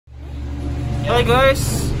Hi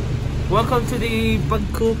guys! Welcome to the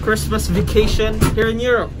Pagku Christmas vacation here in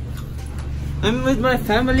Europe. I'm with my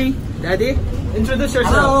family. Daddy, introduce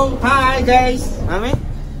yourself. Hello! Hi guys! Mami?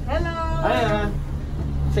 Hello! Hi!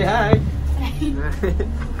 Say hi!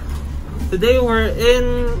 Today we're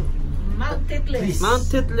in Mt.Titlis.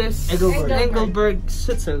 Mt.Titlis, Engelberg,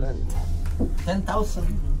 Switzerland. 10,000.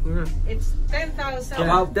 It's 10,000.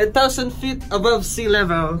 About 10,000 feet above sea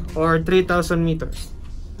level or 3,000 meters.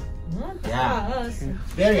 Yeah.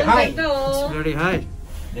 Very high. It's very high.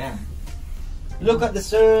 Yeah. Look at the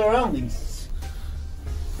surroundings.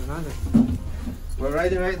 We're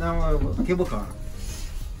riding right now a cable car.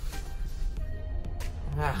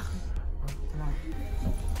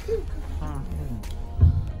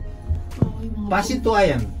 Pass it to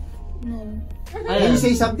Ayan. No. Can you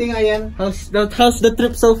say something, Ayan? How's the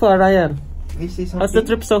trip so far, Ryan? Can you say something? How's the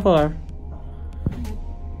trip so far?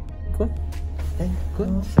 Good? Good.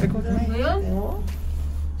 Good.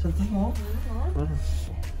 Something more?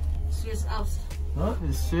 Swiss Alps. Huh?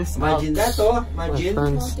 The Swiss Imagine Alps. that, oh.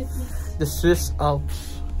 Imagine. The Swiss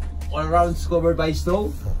Alps. All around covered by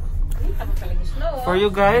snow. For you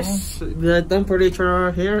guys, the temperature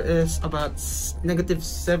here is about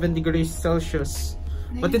 -7 degrees Celsius.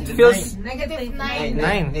 But it feels -9.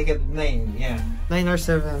 9. Negative 9, yeah. 9 or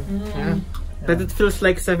 7. Yeah. But it feels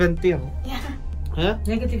like 17. Yeah. Yeah?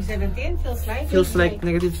 -17 feels like. Feels like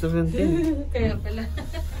 -17. Kaya pala.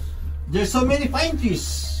 There's so many pine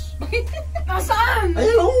trees. Nasaan?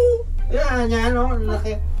 Ayun oh! Yan, yan oh.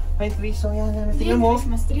 Laki. Pine trees. So yan, yan. Tingnan mo.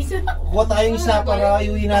 Christmas trees. Kuha tayong isa para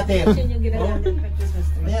ayuin natin. Yan yung ginagamit ng Christmas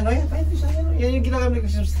tree. Ayan oh, yan. Pine trees. Ayan oh. Yan yung ginagamit ng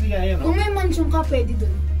Christmas tree. Ayan oh. Kung may mansion ka, pwede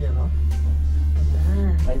dun. Yan oh.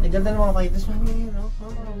 Ay, ganda ng mga pine trees. Yan oh.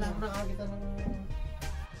 Wala ko nakakita ng...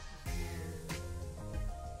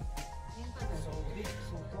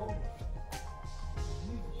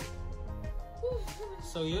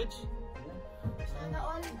 So huge? Sana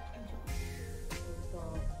all.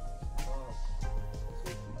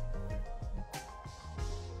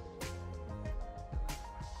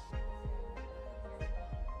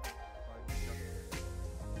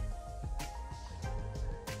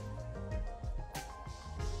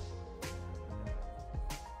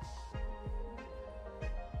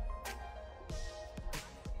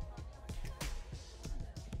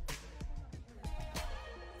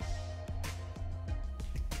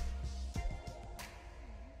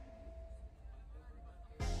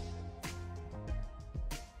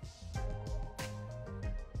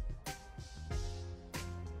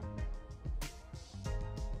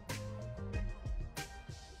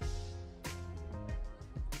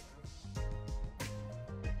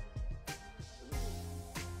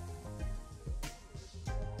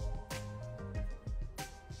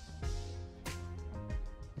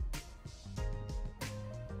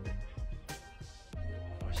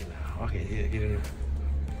 Okay, gini.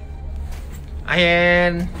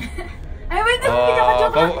 Ayan! Ay, wait, hindi ka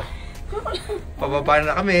joke lang. Pababa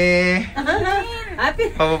na kami. Ate.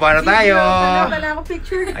 Pababa na tayo. Wala ako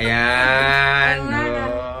picture. Ayan.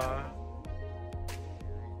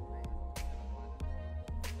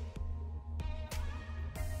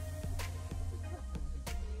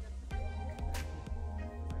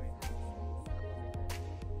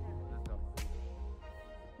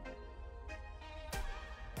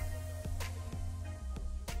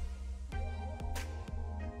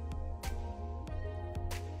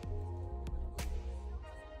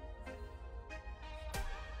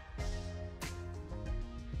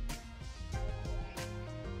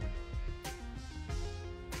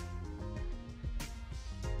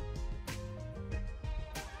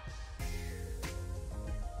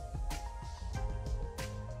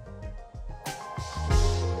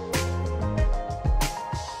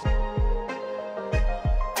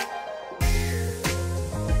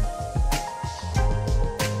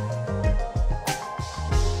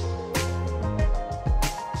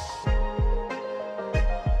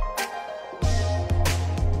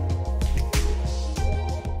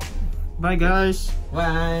 Bye guys!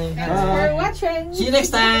 Bye. Thanks for watching. See you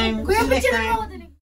next time. Kuya, See you next picture time. mo ako.